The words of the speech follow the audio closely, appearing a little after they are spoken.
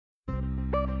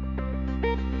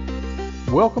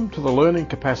Welcome to the Learning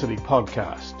Capacity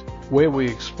Podcast, where we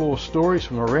explore stories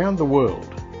from around the world.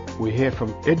 We hear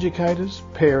from educators,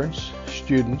 parents,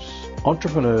 students,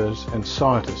 entrepreneurs and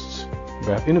scientists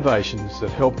about innovations that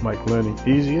help make learning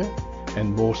easier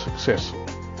and more successful.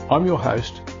 I'm your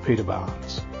host, Peter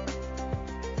Barnes.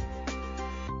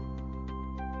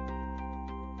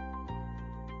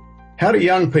 How do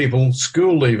young people,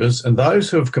 school leavers and those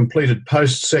who have completed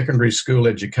post-secondary school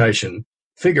education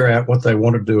figure out what they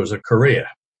want to do as a career?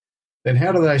 Then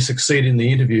how do they succeed in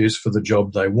the interviews for the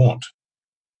job they want?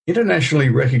 Internationally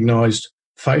recognised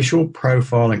facial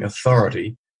profiling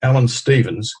authority, Alan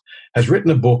Stevens, has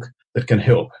written a book that can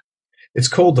help. It's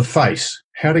called The Face,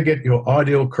 How to Get Your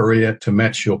Ideal Career to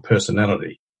Match Your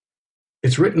Personality.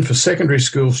 It's written for secondary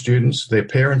school students, their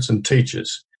parents and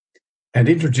teachers, and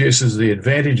introduces the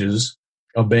advantages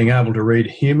of being able to read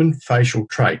human facial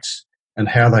traits and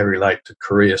how they relate to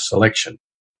career selection.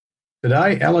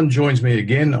 Today, Alan joins me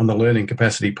again on the Learning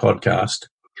Capacity Podcast,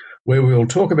 where we will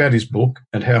talk about his book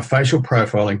and how facial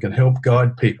profiling can help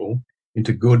guide people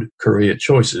into good career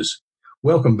choices.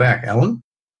 Welcome back, Alan.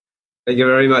 Thank you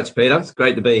very much, Peter. It's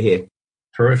great to be here.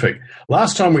 Terrific.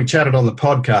 Last time we chatted on the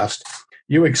podcast,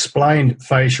 you explained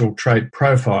facial trait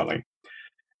profiling,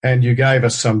 and you gave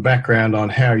us some background on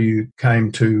how you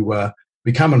came to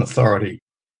become an authority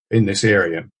in this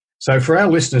area. So for our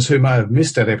listeners who may have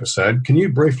missed that episode, can you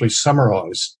briefly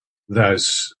summarise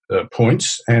those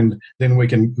points, and then we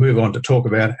can move on to talk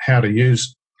about how to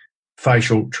use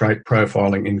facial trait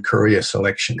profiling in career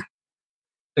selection?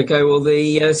 Okay, well,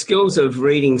 the skills of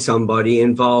reading somebody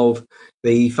involve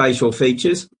the facial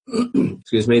features,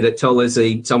 that tell us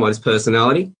someone's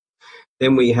personality.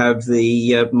 Then we have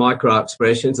the micro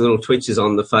expressions, the little twitches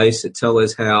on the face that tell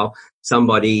us how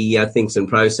somebody thinks and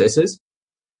processes.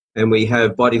 And we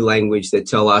have body language that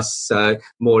tell us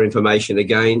more information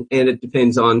again, and it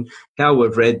depends on how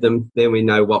we've read them. Then we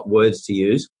know what words to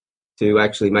use to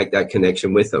actually make that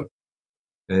connection with them.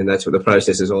 And that's what the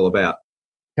process is all about.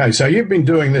 Okay, so you've been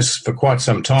doing this for quite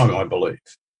some time, I believe.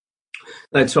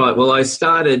 That's right. Well, I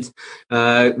started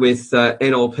with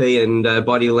NLP and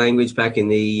body language back in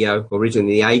the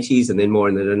originally the 80s and then more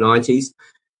in the 90s.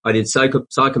 I did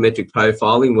psychometric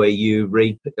profiling, where you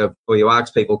read or you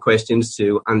ask people questions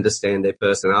to understand their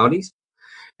personalities.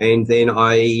 And then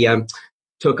I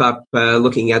took up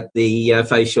looking at the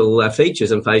facial features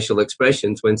and facial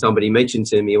expressions when somebody mentioned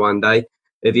to me one day,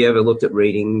 have you ever looked at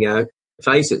reading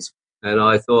faces? And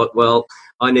I thought, well,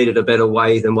 I needed a better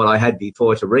way than what I had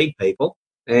before to read people.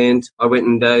 And I went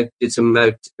and did some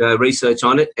research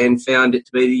on it and found it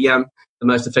to be the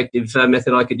most effective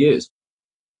method I could use.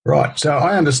 Right. So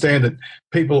I understand that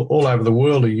people all over the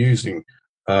world are using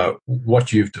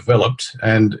what you've developed,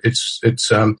 and it's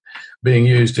being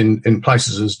used in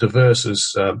places as diverse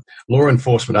as law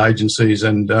enforcement agencies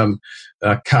and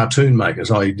cartoon makers,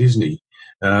 i.e. Disney.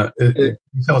 Can you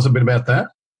tell us a bit about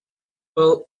that?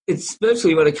 Well, it's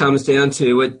virtually what it comes down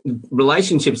to.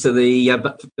 Relationships are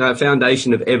the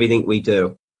foundation of everything we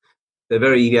do. They're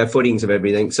very footings of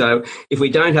everything. So if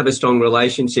we don't have a strong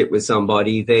relationship with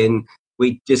somebody, then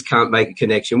we just can't make a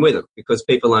connection with them, because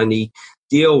people only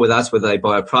deal with us whether they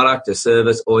buy a product, a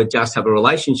service, or just have a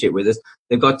relationship with us.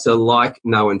 They've got to like,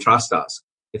 know, and trust us.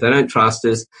 If they don't trust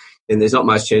us, then there's not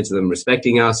much chance of them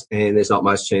respecting us, and there's not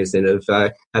much chance then of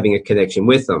having a connection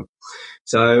with them.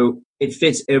 So it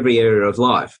fits every area of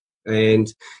life.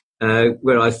 And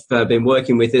where I've been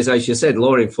working with is, as you said,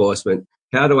 law enforcement,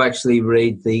 how to actually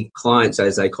read the clients,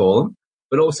 as they call them,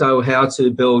 but also how to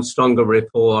build stronger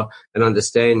rapport and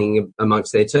understanding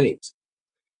amongst their teams.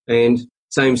 And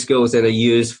same skills then are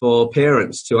used for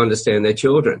parents to understand their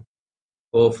children,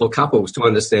 or for couples to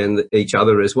understand each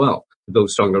other as well, to build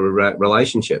stronger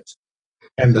relationships.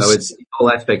 And so it's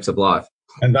all aspects of life.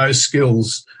 And those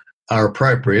skills are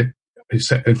appropriate,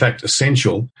 in fact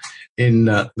essential, in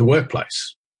the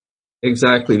workplace.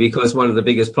 Exactly, because one of the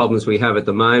biggest problems we have at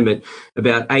the moment,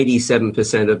 about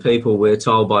 87% of people, we're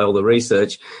told by all the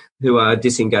research, who are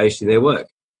disengaged in their work.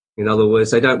 In other words,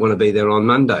 they don't want to be there on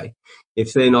Monday.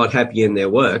 If they're not happy in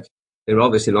their work, they're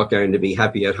obviously not going to be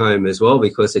happy at home as well,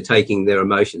 because they're taking their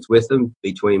emotions with them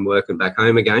between work and back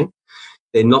home again.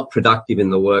 They're not productive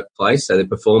in the workplace, so their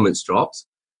performance drops,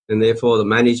 and therefore the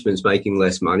management's making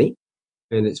less money.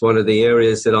 And it's one of the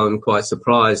areas that I'm quite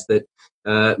surprised that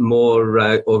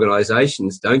more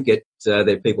organisations don't get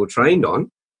their people trained on,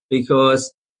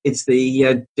 because it's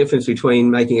the difference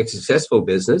between making a successful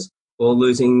business or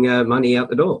losing money out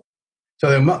the door. So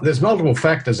there's multiple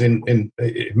factors in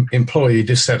employee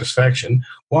dissatisfaction.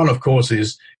 One, of course,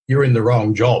 is you're in the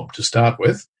wrong job to start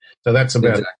with. So that's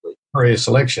about career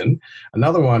selection.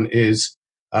 Another one is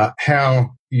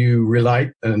how you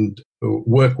relate and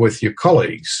work with your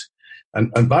colleagues.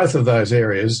 And both of those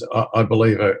areas, I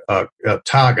believe, are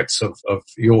targets of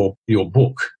your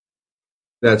book.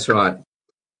 That's right.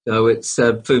 So it's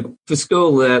for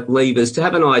school leavers to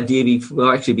have an idea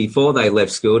before they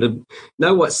left school, to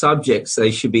know what subjects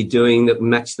they should be doing that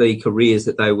match the careers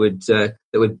that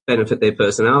would benefit their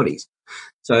personalities.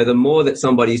 So the more that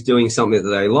somebody's doing something that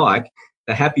they like,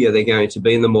 the happier they're going to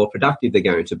be and the more productive they're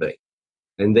going to be,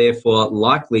 and therefore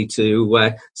likely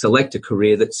to select a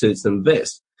career that suits them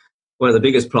best. One of the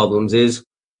biggest problems is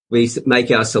we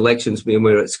make our selections when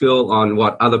we're at school on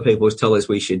what other people tell us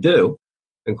we should do.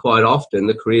 And quite often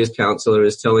the careers counsellor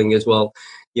is telling us, well,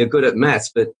 you're good at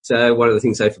maths, but one of the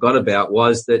things they forgot about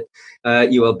was that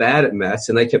you were bad at maths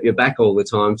and they kept you back all the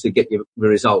time to get your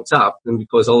results up. And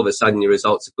because all of a sudden your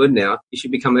results are good now, you should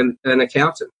become an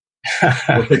accountant.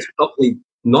 Well, it's probably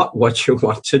not what you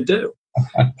want to do.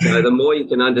 So the more you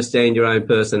can understand your own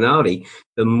personality,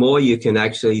 the more you can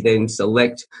actually then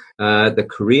select the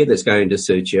career that's going to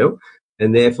suit you,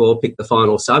 and therefore pick the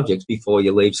final subjects before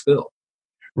you leave school.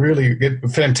 Really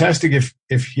fantastic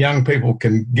if young people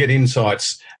can get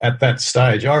insights at that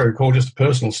stage. I recall just a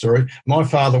personal story. My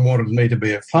father wanted me to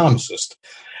be a pharmacist.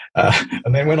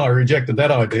 And then when I rejected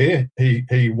that idea,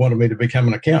 he wanted me to become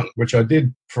an accountant, which I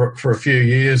did for a few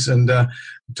years, and it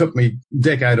took me a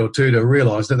decade or two to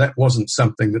realise that wasn't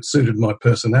something that suited my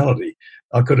personality.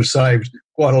 I could have saved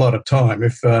quite a lot of time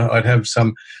if I'd have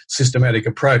some systematic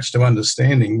approach to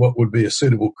understanding what would be a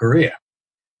suitable career.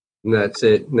 And that's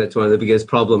it. That's one of the biggest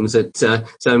problems that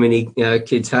so many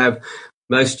kids have.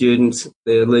 Most students,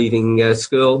 they're leaving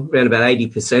school, around about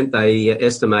 80%, they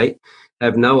estimate,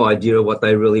 have no idea of what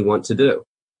they really want to do.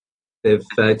 They've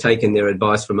taken their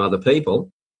advice from other people,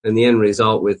 and the end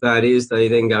result with that is they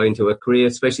then go into a career,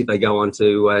 especially if they go on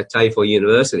to TAFE or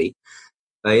university.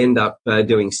 They end up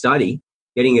doing study,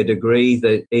 getting a degree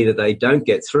that either they don't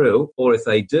get through, or if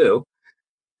they do,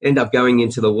 end up going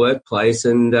into the workplace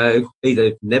and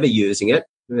either never using it.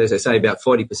 As I say, about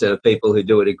 40% of people who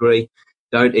do a degree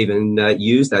don't even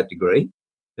use that degree.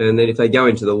 And then if they go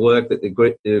into the work that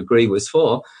the degree was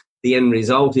for, the end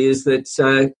result is that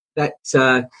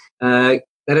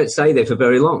they don't stay there for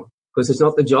very long because it's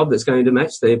not the job that's going to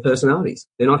match their personalities.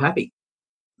 They're not happy.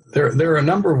 There are a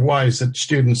number of ways that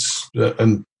students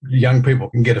and young people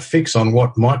can get a fix on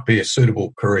what might be a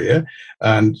suitable career.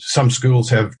 And some schools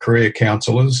have career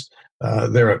counsellors.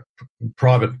 There are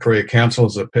private career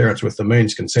counsellors that parents with the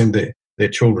means can send their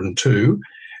children to.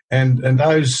 And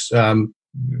those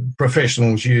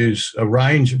professionals use a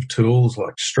range of tools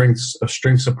like a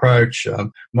strengths approach,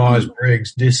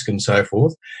 Myers-Briggs, DISC, and so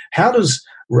forth. How does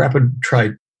rapid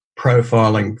trait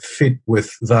profiling fit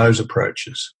with those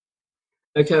approaches?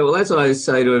 Okay, well, as I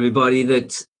say to everybody,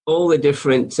 that all the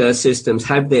different systems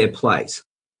have their place.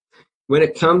 When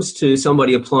it comes to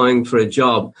somebody applying for a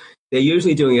job, they're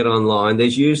usually doing it online.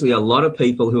 There's usually a lot of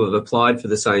people who have applied for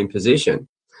the same position.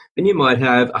 And you might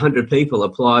have 100 people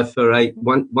apply for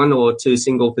one or two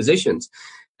single positions.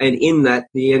 And in that,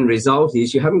 the end result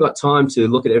is you haven't got time to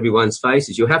look at everyone's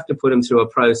faces. You have to put them through a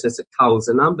process that culls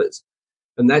the numbers.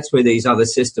 And that's where these other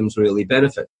systems really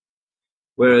benefit.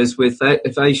 Whereas with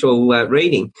facial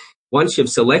reading, once you've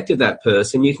selected that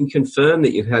person, you can confirm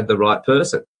that you've had the right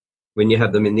person when you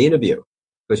have them in the interview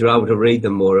because you're able to read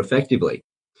them more effectively.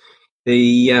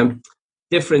 The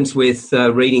difference with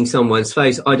reading someone's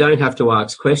face, I don't have to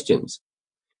ask questions.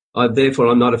 Therefore,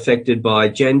 I'm not affected by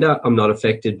gender. I'm not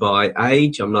affected by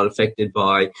age. I'm not affected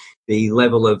by the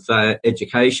level of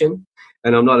education.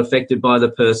 And I'm not affected by the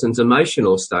person's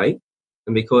emotional state.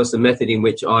 And because the method in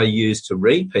which I use to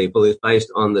read people is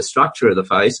based on the structure of the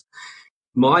face,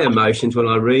 my emotions when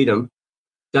I read them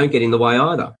don't get in the way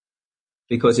either.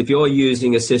 Because if you're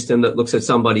using a system that looks at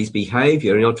somebody's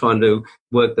behaviour and you're trying to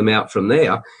work them out from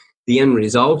there, the end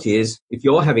result is if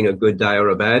you're having a good day or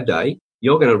a bad day,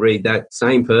 you're going to read that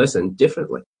same person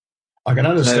differently. I can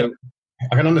understand.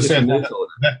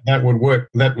 That would work.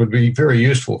 That would be very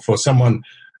useful for someone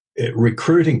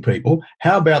recruiting people.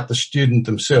 How about the student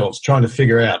themselves trying to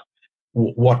figure out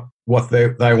what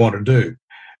they want to do?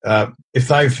 If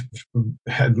they've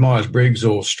had Myers-Briggs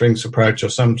or strengths approach or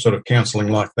some sort of counselling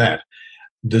like that,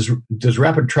 does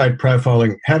rapid trait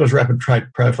profiling? How does rapid trait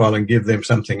profiling give them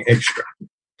something extra?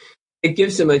 It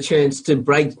gives them a chance to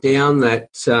break down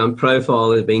that profile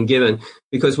that's been given,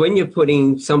 because when you're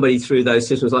putting somebody through those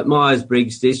systems like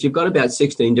Myers-Briggs, you've got about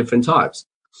 16 different types,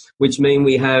 which mean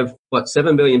we have,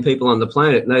 7 billion people on the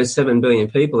planet, and those 7 billion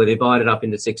people are divided up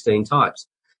into 16 types.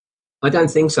 I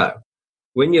don't think so.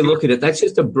 When you look at it, that's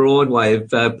just a broad way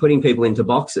of putting people into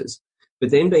boxes. But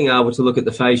then being able to look at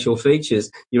the facial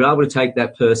features, you're able to take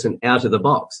that person out of the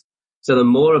box. So the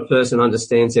more a person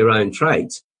understands their own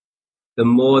traits, the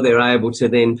more they're able to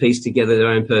then piece together their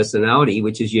own personality,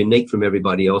 which is unique from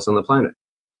everybody else on the planet.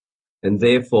 And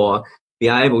therefore be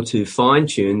able to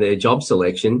fine-tune their job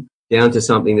selection down to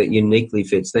something that uniquely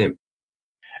fits them.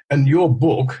 And your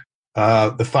book,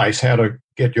 The Face, How to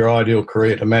Get Your Ideal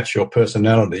Career to Match Your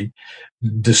Personality,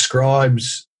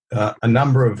 describes a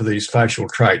number of these facial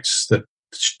traits that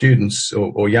students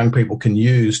or young people can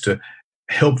use to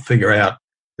help figure out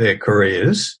their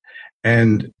careers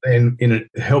and then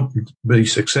help be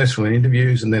successful in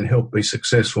interviews and then help be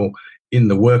successful in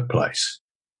the workplace.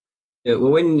 Yeah,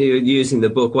 well, when you're using the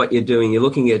book, what you're doing, you're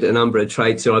looking at a number of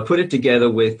traits. So I put it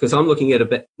together with, because I'm looking at a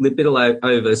bit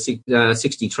over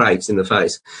 60 traits in the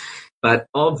face. But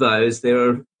of those,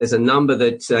 there's a number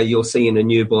that you'll see in a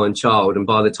newborn child. And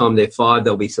by the time they're 5,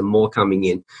 there'll be some more coming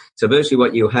in. So virtually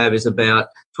what you'll have is about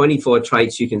 24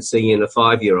 traits you can see in a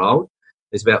 5-year-old.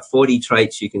 There's about 40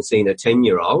 traits you can see in a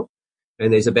 10-year-old.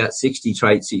 And there's about 60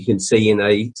 traits you can see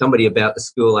in somebody about the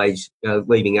school age,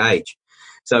 leaving age.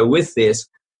 So with this,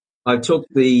 I took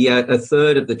a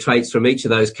third of the traits from each of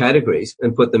those categories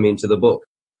and put them into the book.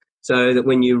 So that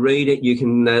when you read it, you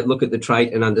can look at the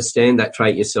trait and understand that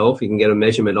trait yourself. You can get a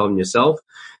measurement on yourself.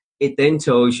 It then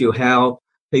tells you how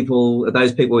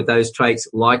those people with those traits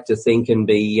like to think and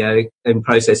and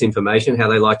process information, how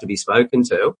they like to be spoken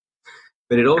to.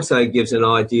 But it also gives an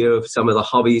idea of some of the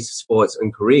hobbies, sports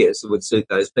and careers that would suit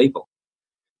those people.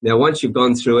 Now, once you've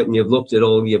gone through it and you've looked at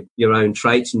all your own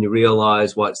traits and you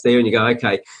realise what's there and you go,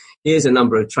 okay, here's a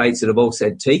number of traits that have all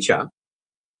said teacher,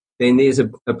 then there's a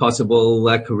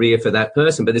possible career for that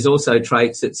person. But there's also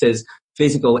traits that says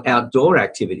physical outdoor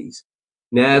activities.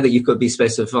 Now that you could be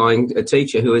specifying a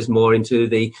teacher who is more into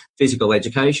the physical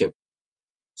education.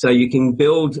 So you can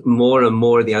build more and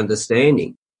more of the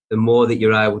understanding, the more that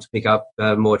you're able to pick up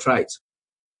more traits.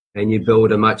 And you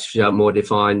build a much more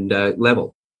defined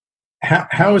level.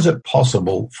 How is it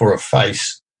possible for a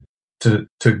face to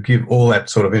give all that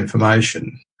sort of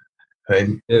information?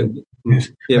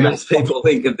 Most people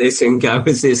think of this and go,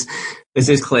 is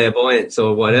this clairvoyance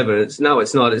or whatever? No,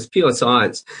 it's not. It's pure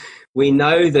science. We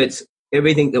know that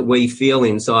everything that we feel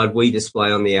inside, we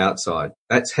display on the outside.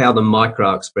 That's how the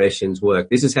micro expressions work.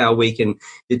 This is how we can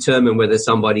determine whether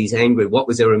somebody's angry. What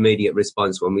was their immediate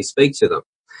response when we speak to them?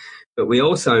 But we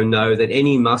also know that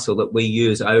any muscle that we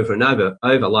use over and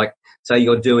over, like say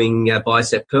you're doing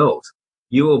bicep curls,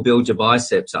 you will build your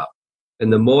biceps up.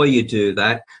 And the more you do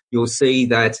that, you'll see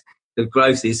that the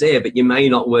growth is there, but you may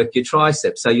not work your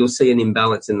triceps. So you'll see an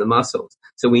imbalance in the muscles.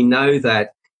 So we know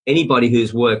that anybody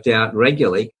who's worked out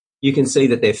regularly, you can see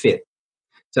that they're fit.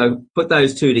 So put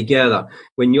those two together.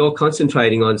 When you're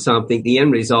concentrating on something, the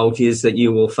end result is that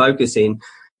you will focus in,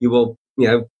 you will,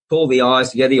 pull the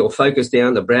eyes together, you'll focus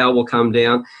down, the brow will come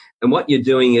down. And what you're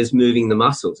doing is moving the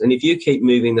muscles. And if you keep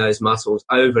moving those muscles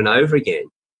over and over again,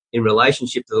 in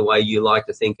relationship to the way you like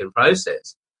to think and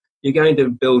process, you're going to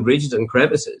build ridges and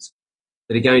crevices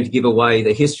that are going to give away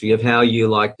the history of how you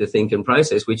like to think and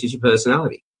process, which is your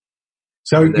personality.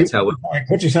 So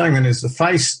what you're saying then is the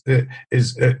face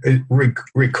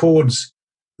records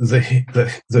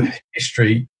the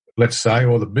history, let's say,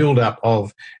 or the build-up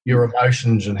of your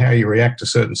emotions and how you react to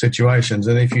certain situations.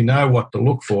 And if you know what to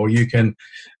look for, you can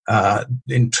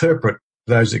interpret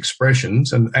those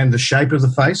expressions and the shape of the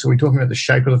face. Are we talking about the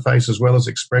shape of the face as well as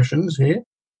expressions here?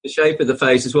 The shape of the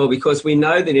face as well, because we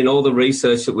know that in all the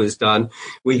research that was done,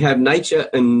 we have nature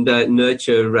and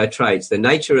nurture traits. The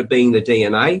nature of being the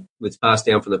DNA, which is passed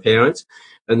down from the parents,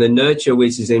 and the nurture,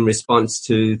 which is in response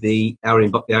to our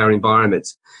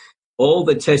environments. All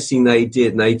the testing they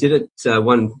did, and they did it,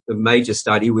 one major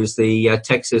study was the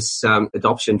Texas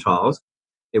adoption trials.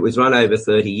 It was run over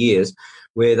 30 years,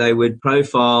 where they would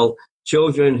profile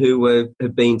children who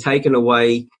have been taken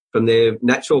away from their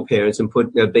natural parents and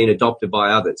been adopted by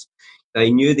others.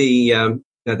 They knew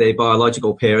their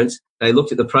biological parents. They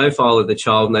looked at the profile of the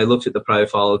child and they looked at the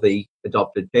profile of the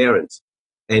adopted parents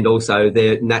and also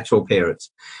their natural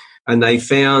parents. And they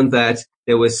found that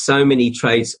there were so many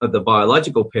traits of the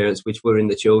biological parents which were in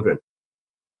the children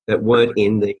that weren't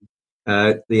in the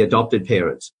adopted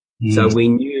parents. Mm. So we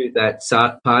knew that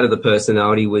part of the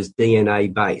personality was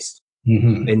DNA based.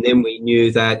 Mm-hmm. And then we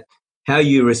knew that how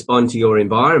you respond to your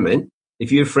environment,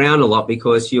 if you frown a lot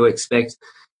because you expect,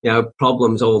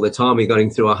 problems all the time, you're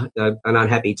going through an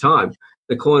unhappy time,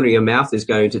 the corner of your mouth is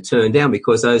going to turn down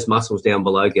because those muscles down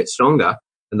below get stronger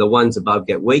and the ones above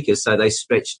get weaker, so they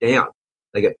stretch down.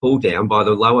 They get pulled down by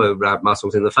the lower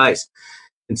muscles in the face.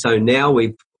 And so now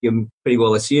we can pretty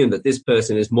well assume that this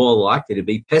person is more likely to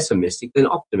be pessimistic than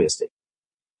optimistic.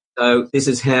 So this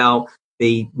is how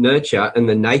the nurture and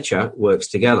the nature works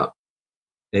together.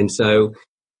 And so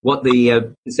what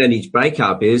the percentage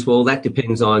breakup is, well, that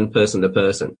depends on person to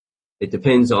person. It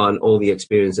depends on all the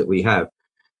experience that we have.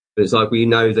 But it's like we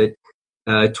know that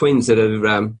twins that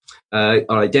are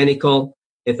identical,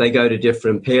 if they go to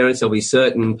different parents, there'll be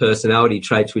certain personality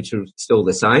traits which are still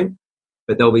the same,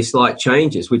 but there'll be slight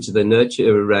changes, which are the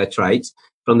nurture traits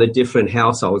from the different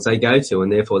households they go to,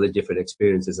 and therefore the different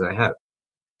experiences they have.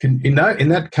 In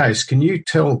that case, can you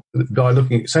tell by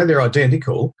looking, say they're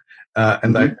identical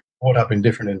and they're brought up in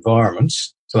different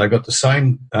environments, so they've got the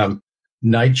same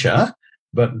nature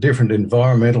but different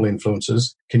environmental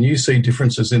influences, can you see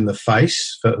differences in the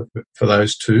face for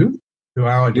those two who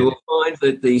are identical? You'll find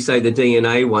that the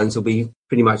DNA ones will be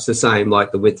pretty much the same,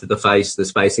 like the width of the face, the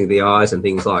spacing of the eyes and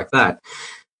things like that.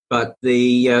 But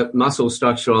the muscle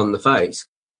structure on the face,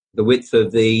 the width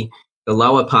of the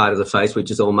lower part of the face,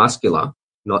 which is all muscular,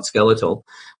 not skeletal,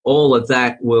 all of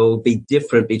that will be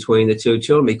different between the two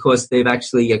children because they've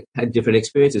actually had different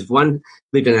experiences. One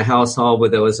lived in a household where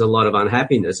there was a lot of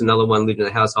unhappiness, another one lived in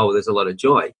a household where there's a lot of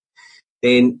joy.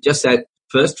 Then just that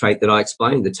first trait that I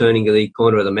explained, the turning of the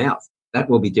corner of the mouth, that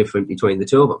will be different between the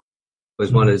two of them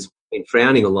because one has been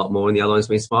frowning a lot more and the other one's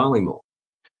been smiling more.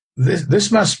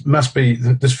 This must be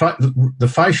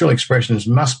the facial expressions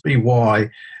must be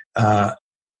why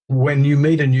when you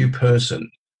meet a new person,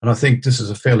 and I think this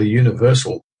is a fairly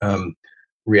universal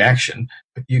reaction,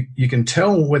 but you can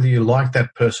tell whether you like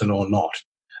that person or not.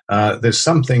 There's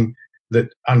something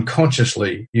that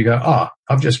unconsciously you go,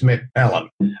 I've just met Alan.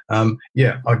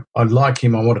 I like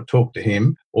him. I want to talk to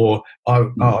him. Or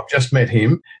I've just met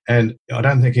him, and I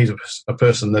don't think he's a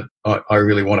person that I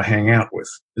really want to hang out with.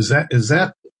 Is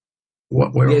that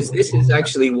what we're? Yes, this is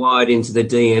actually wired into the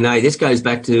DNA. This goes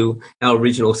back to our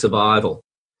original survival.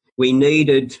 We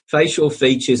needed facial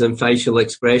features and facial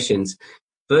expressions.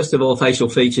 First of all, facial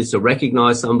features to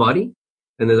recognize somebody,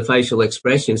 and then the facial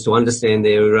expressions to understand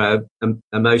their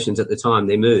emotions at the time,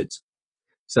 their moods.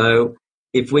 So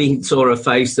if we saw a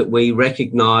face that we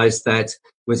recognized that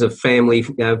was a family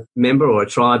member or a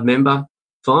tribe member,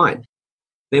 fine.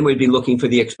 Then we'd be looking for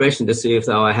the expression to see if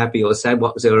they were happy or sad.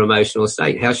 What was their emotional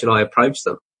state? How should I approach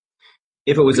them?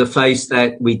 If it was a face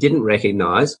that we didn't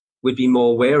recognize, we'd be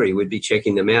more wary. We'd be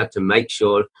checking them out to make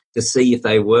sure to see if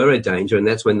they were a danger. And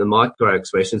that's when the micro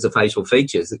expressions, the facial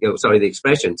features, the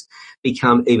expressions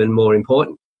become even more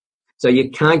important. So you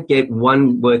can't get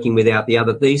one working without the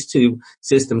other. These two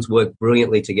systems work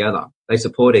brilliantly together. They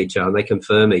support each other. They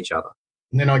confirm each other.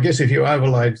 And then I guess if you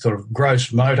overlaid sort of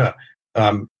gross motor,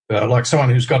 like someone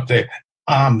who's got their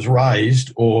arms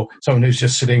raised or someone who's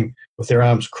just sitting with their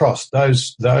arms crossed,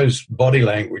 those body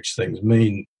language things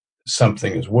mean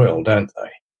something as well, don't they?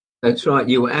 That's right.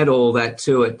 You add all that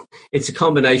to it. It's a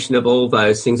combination of all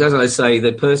those things. As I say,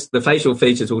 the facial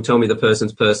features will tell me the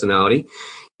person's personality.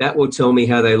 That will tell me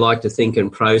how they like to think and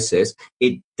process.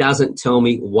 It doesn't tell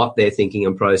me what they're thinking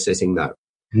and processing, though.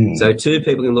 So two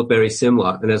people can look very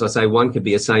similar. And as I say, one could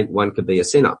be a saint, one could be a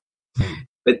sinner.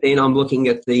 But then I'm looking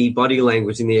at the body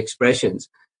language and the expressions.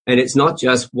 And it's not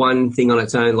just one thing on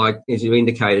its own, like as you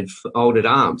indicated, folded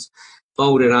arms.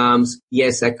 Folded arms,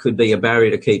 yes, that could be a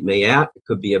barrier to keep me out. It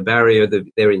could be a barrier that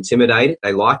they're intimidated.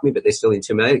 They like me, but they're still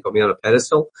intimidated. Got me on a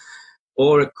pedestal.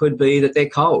 Or it could be that they're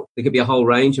cold. There could be a whole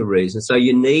range of reasons. So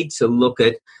you need to look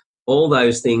at all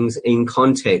those things in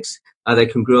context. Are they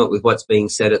congruent with what's being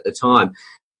said at the time?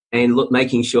 And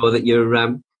making sure that you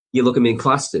look at them in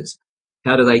clusters.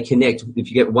 How do they connect? If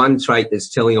you get one trait that's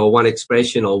telling, or one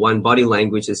expression or one body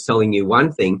language that's telling you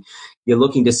one thing, you're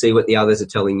looking to see what the others are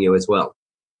telling you as well.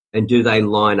 And do they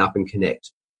line up and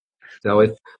connect? So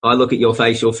if I look at your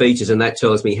facial features and that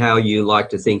tells me how you like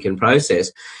to think and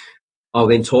process, I'll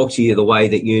then talk to you the way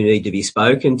that you need to be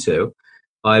spoken to.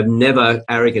 I'm never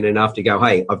arrogant enough to go,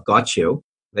 hey, I've got you.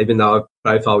 Even though I've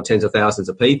profiled tens of thousands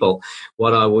of people,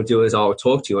 what I will do is I'll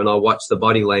talk to you and I'll watch the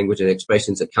body language and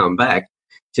expressions that come back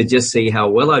to just see how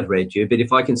well I'd read you. But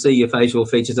if I can see your facial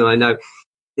features and I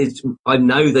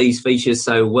know these features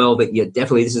so well that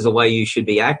this is the way you should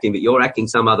be acting, but you're acting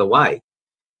some other way.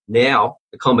 Now,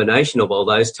 the combination of all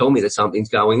those tell me that something's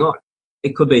going on.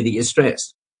 It could be that you're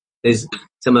stressed. There's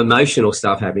some emotional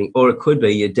stuff happening, or it could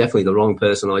be you're definitely the wrong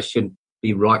person I should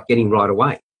be getting right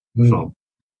away from.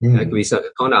 It could be a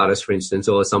con artist, for instance,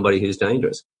 or somebody who's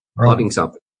dangerous, hiding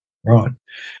something. Right.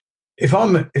 If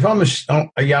I'm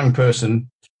a young person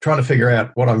trying to figure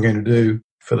out what I'm going to do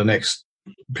for the next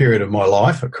period of my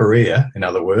life, a career, in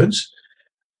other words,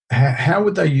 how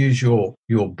would they use your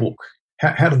book?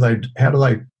 How do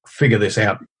they figure this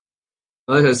out?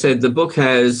 Like I said, the book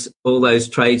has all those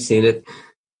traits in it.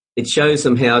 It shows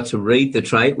them how to read the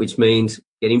trait, which means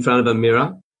get in front of a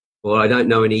mirror, or I don't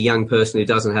know any young person who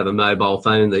doesn't have a mobile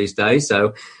phone these days,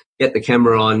 so get the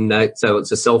camera on so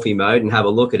it's a selfie mode and have a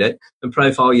look at it and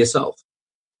profile yourself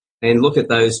and look at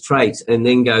those traits and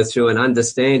then go through and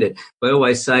understand it. I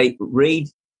always say,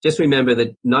 just remember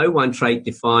that no one trait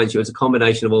defines you. It's a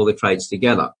combination of all the traits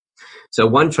together. So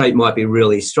one trait might be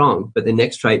really strong, but the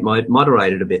next trait might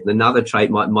moderate it a bit, and another trait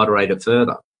might moderate it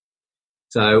further.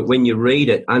 So when you read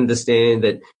it, understand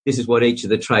that this is what each of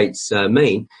the traits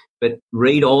mean, but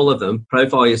read all of them,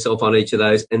 profile yourself on each of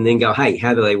those, and then go, hey,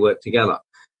 how do they work together?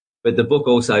 But the book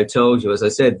also tells you, as I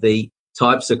said, the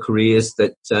types of careers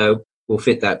that will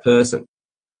fit that person.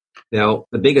 Now,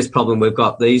 the biggest problem we've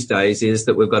got these days is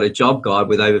that we've got a job guide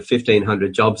with over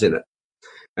 1,500 jobs in it.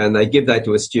 And they give that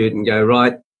to a student and go,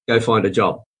 right, go find a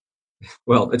job.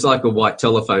 Well, it's like a white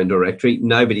telephone directory.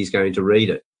 Nobody's going to read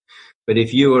it. But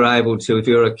if you were able to, if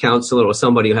you're a counsellor or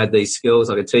somebody who had these skills,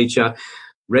 like a teacher,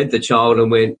 read the child and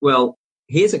went, well,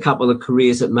 here's a couple of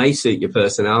careers that may suit your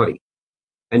personality.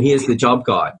 And here's the job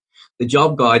guide. The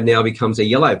job guide now becomes a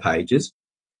yellow pages,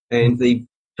 and the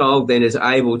child then is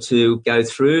able to go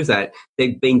through that.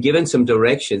 They've been given some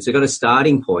directions. They've got a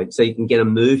starting point so you can get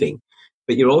them moving.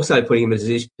 But you're also putting them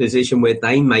in a position where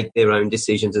they make their own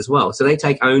decisions as well. So they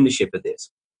take ownership of this.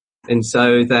 And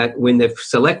so that when they've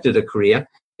selected a career,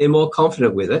 they're more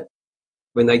confident with it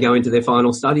when they go into their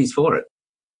final studies for it.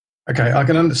 Okay, I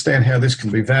can understand how this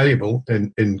can be valuable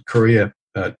in career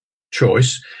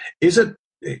choice.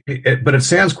 But it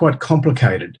sounds quite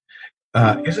complicated.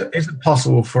 Is it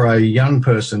possible for a young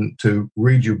person to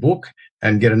read your book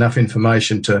and get enough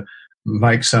information to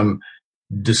make some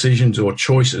decisions or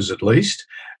choices at least?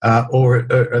 Or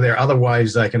are there other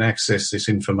ways they can access this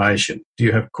information? Do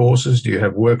you have courses? Do you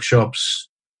have workshops?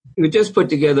 We just put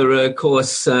together a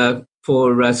course for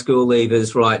school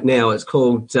leavers right now. It's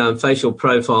called Facial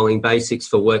Profiling Basics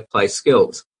for Workplace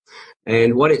Skills.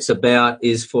 And what it's about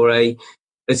is for a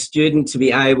student to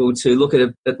be able to look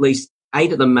at least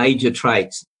 8 of the major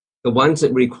traits, the ones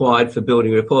that are required for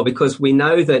building rapport, because we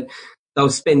know that they'll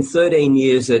spend 13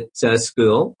 years at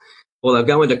school, or they'll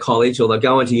go into college, or they'll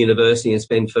go into university and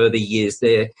spend further years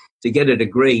there to get a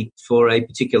degree for a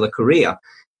particular career.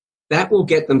 That will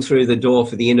get them through the door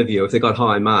for the interview if they've got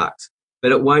high marks,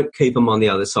 but it won't keep them on the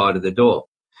other side of the door.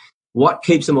 What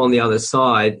keeps them on the other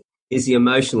side is the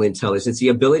emotional intelligence, the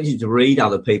ability to read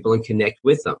other people and connect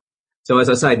with them. So as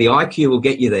I say, the IQ will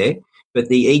get you there, but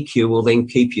the EQ will then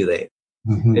keep you there.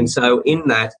 Mm-hmm. And so in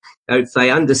that, if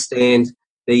they understand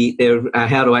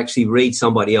how to actually read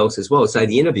somebody else as well, say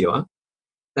the interviewer,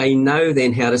 they know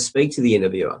then how to speak to the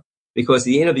interviewer, because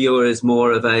the interviewer is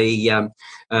more of a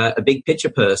big picture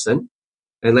person.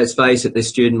 And let's face it, the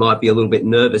student might be a little bit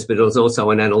nervous, but it's also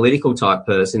an analytical type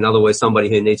person. In other words, somebody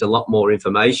who needs a lot more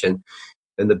information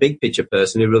than the big picture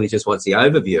person who really just wants the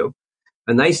overview.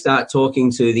 And they start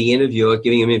talking to the interviewer,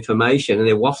 giving them information, and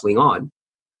they're waffling on.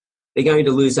 They're going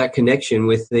to lose that connection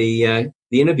with the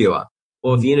interviewer.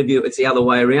 Or if the interviewer, it's the other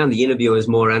way around. The interviewer is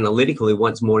more analytical, who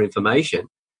wants more information,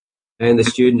 and the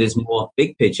student is more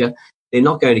big picture. They're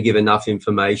not going to give enough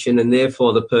information, and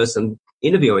therefore the person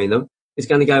interviewing them is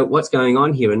going to go, what's going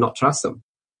on here, and not trust them.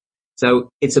 So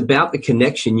it's about the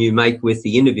connection you make with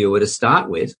the interviewer to start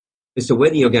with as to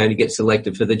whether you're going to get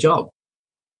selected for the job.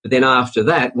 But then after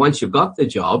that, once you've got the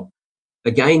job,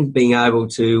 again, being able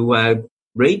to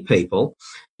read people,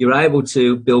 you're able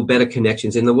to build better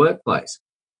connections in the workplace.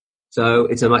 So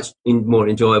it's a much more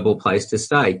enjoyable place to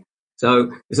stay.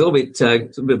 So it's a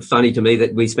little bit funny to me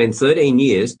that we spend 13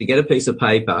 years to get a piece of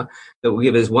paper that will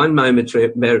give us one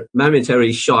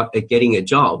momentary shot at getting a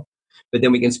job, but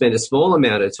then we can spend a small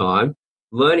amount of time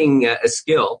learning a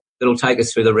skill that will take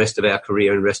us through the rest of our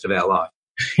career and rest of our life.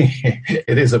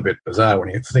 It is a bit bizarre when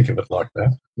you think of it like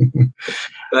that.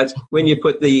 But when you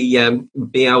put the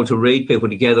being able to read people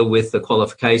together with the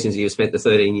qualifications you've spent the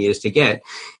 13 years to get,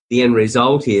 the end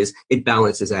result is it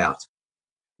balances out.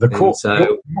 The course,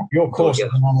 your course is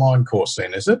an online course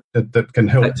then, is it? That can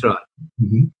help? That's right.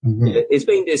 Mm-hmm. Mm-hmm. It's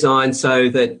been designed so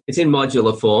that it's in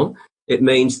modular form. It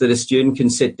means that a student can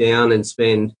sit down and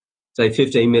spend, say,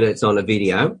 15 minutes on a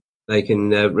video. They can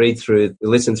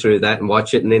listen through that and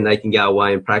watch it, and then they can go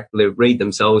away and read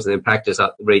themselves and then practice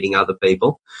reading other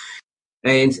people.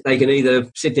 And they can either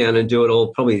sit down and do it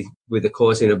all, probably with the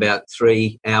course in about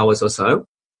 3 hours or so,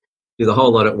 do the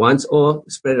whole lot at once, or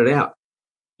spread it out,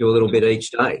 do a little bit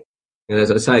each day. And as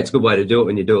I say, it's a good way to do it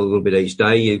when you do a little bit each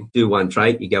day. You do one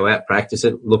trait, you go out, practice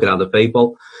it, look at other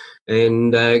people,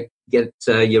 and get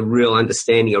your real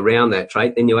understanding around that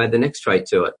trait. Then you add the next trait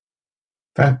to it.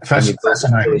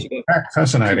 Fascinating.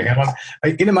 Fascinating.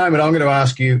 And in a moment, I'm going to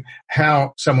ask you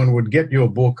how someone would get your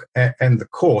book and the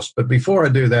course. But before I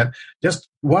do that, just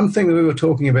one thing that we were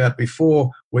talking about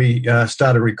before we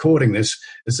started recording this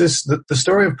is the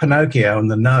story of Pinocchio and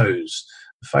the nose,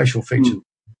 the facial feature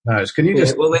nose. Can you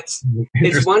just... Well, it's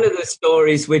one of the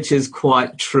stories which is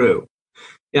quite true.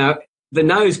 Now, the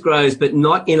nose grows, but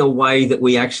not in a way that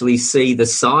we actually see the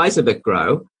size of it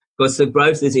grow, because the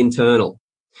growth is internal.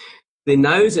 The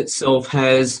nose itself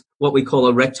has what we call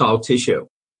erectile tissue.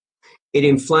 It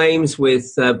inflames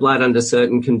with blood under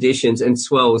certain conditions and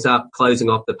swells up, closing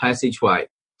off the passageway.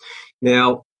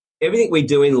 Now, everything we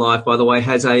do in life, by the way,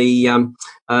 has a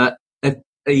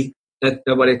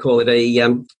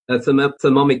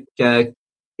thermomic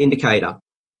indicator.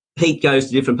 Heat goes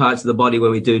to different parts of the body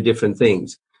when we do different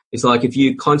things. It's like if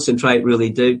you concentrate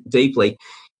really deeply,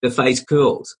 the face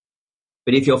cools.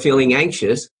 But if you're feeling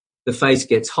anxious, the face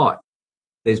gets hot.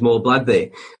 There's more blood there.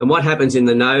 And what happens in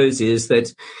the nose is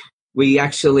that we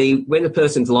actually, when a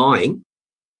person's lying,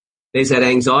 there's that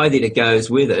anxiety that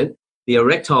goes with it. The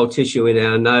erectile tissue in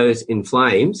our nose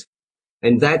inflames,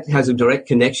 and that has a direct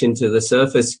connection to the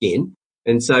surface skin.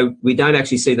 And so we don't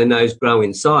actually see the nose grow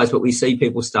in size, but we see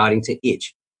people starting to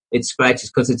itch. It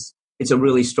scratches because it's a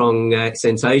really strong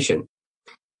sensation.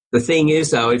 The thing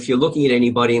is, though, if you're looking at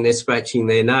anybody and they're scratching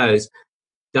their nose,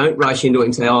 don't rush into it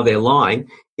and say, oh, they're lying.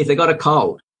 If they've got a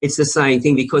cold, it's the same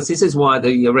thing, because this is why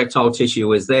the erectile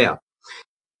tissue is there.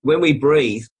 When we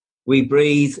breathe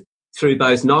through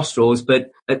both nostrils,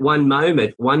 but at one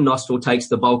moment, one nostril takes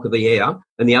the bulk of the air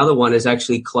and the other one is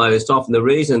actually closed off. And the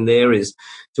reason there is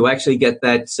to actually get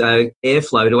that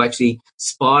airflow to actually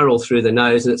spiral through the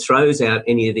nose, and it throws out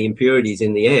any of the impurities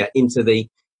in the air into the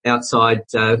outside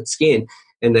skin,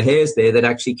 and the hairs there that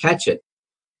actually catch it.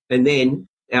 And then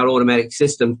our automatic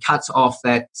system cuts off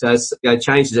that,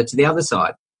 changes it to the other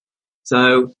side.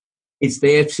 So it's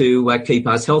there to keep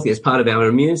us healthy as part of our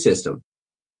immune system.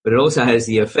 But it also has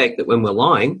the effect that when we're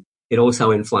lying, it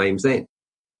also inflames then.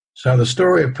 So the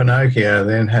story of Pinocchio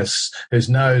then his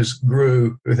nose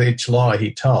grew with each lie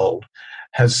he told,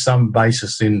 has some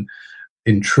basis in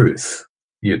truth,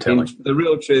 you're telling. The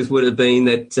real truth would have been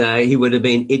that he would have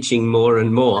been itching more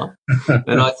and more.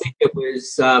 And I think it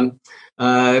was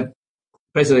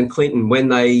President Clinton, when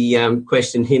they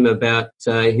questioned him about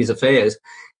his affairs,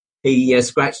 he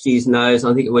scratched his nose,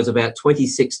 I think it was about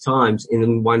 26 times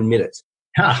in 1 minute.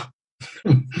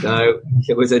 So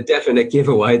it was a definite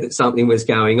giveaway that something was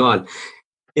going on.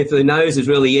 If the nose is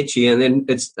really itchy and then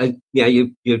it's,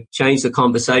 you change the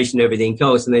conversation, everything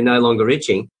goes, and they're no longer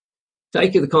itching,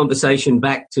 take the conversation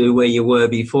back to where you were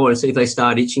before and see if they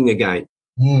start itching again.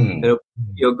 It'll give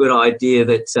you a good idea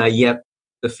that,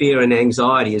 the fear and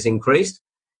anxiety is increased,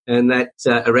 and that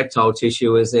erectile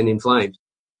tissue is then inflamed.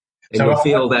 And so you'll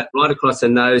feel that right across the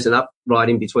nose and up right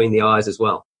in between the eyes as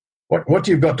well. What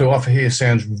you've got to offer here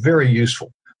sounds very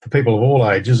useful for people of all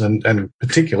ages, and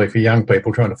particularly for young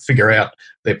people trying to figure out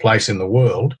their place in the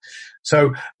world.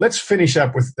 So let's finish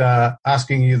up with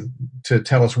asking you to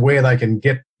tell us where they can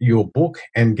get your book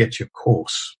and get your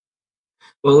course.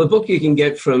 Well, the book you can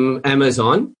get from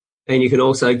Amazon, and you can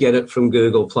also get it from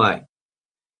Google Play.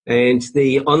 And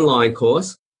the online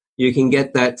course, you can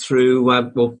get that through,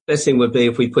 best thing would be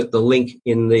if we put the link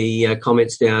in the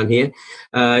comments down here.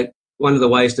 One of the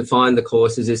ways to find the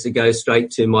courses is to go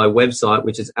straight to my website,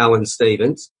 which is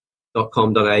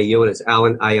alanstevens.com.au, and it's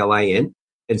Alan, A-L-A-N,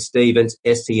 and Stevens,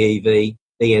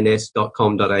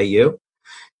 S-T-E-V-E-N-S.com.au.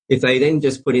 If they then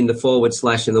just put in the /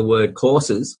 and the word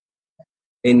courses,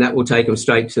 then that will take them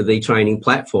straight to the training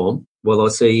platform, where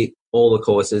they'll see all the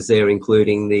courses there,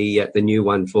 including the new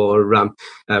one for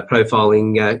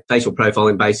profiling, facial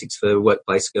profiling basics for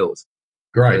workplace skills.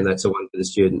 Great. And that's the one for the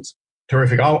students.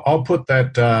 Terrific. I'll put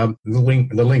that the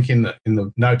link in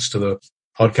the notes to the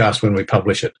podcast when we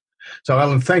publish it. So,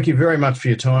 Alan, thank you very much for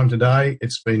your time today.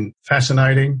 It's been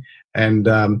fascinating, and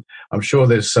I'm sure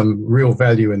there's some real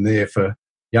value in there for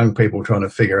young people trying to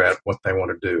figure out what they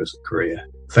want to do as a career.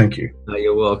 Thank you. Oh,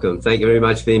 you're welcome. Thank you very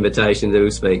much for the invitation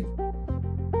to speak.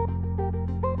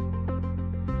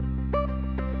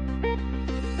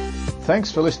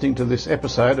 Thanks for listening to this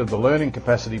episode of the Learning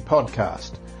Capacity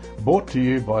Podcast, brought to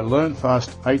you by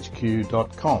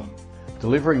LearnFastHQ.com,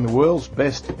 delivering the world's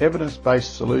best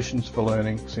evidence-based solutions for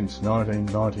learning since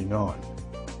 1999.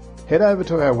 Head over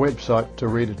to our website to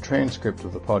read a transcript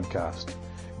of the podcast.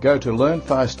 Go to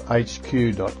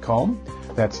LearnFastHQ.com,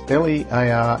 that's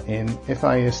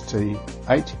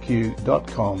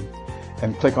LearnFastHQ.com,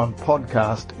 and click on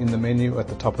Podcast in the menu at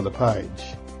the top of the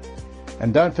page.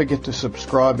 And don't forget to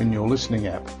subscribe in your listening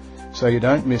app so you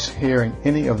don't miss hearing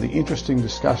any of the interesting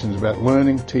discussions about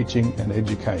learning, teaching and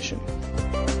education.